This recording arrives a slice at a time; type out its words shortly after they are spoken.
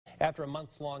After a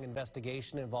months-long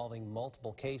investigation involving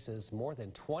multiple cases, more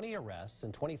than 20 arrests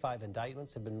and 25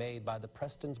 indictments have been made by the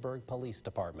Prestonsburg Police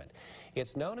Department.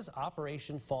 It's known as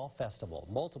Operation Fall Festival.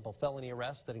 Multiple felony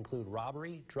arrests that include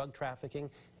robbery, drug trafficking,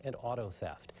 and auto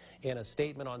theft. In a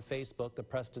statement on Facebook, the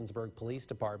Prestonsburg Police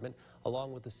Department,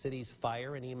 along with the city's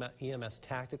fire and EMS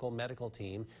tactical medical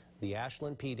team, the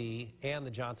Ashland PD, and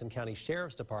the Johnson County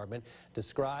Sheriff's Department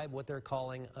describe what they're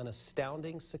calling an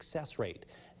astounding success rate.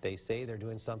 They say they're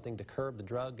doing something to curb the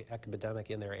drug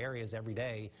epidemic in their areas every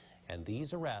day, and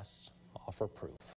these arrests offer proof.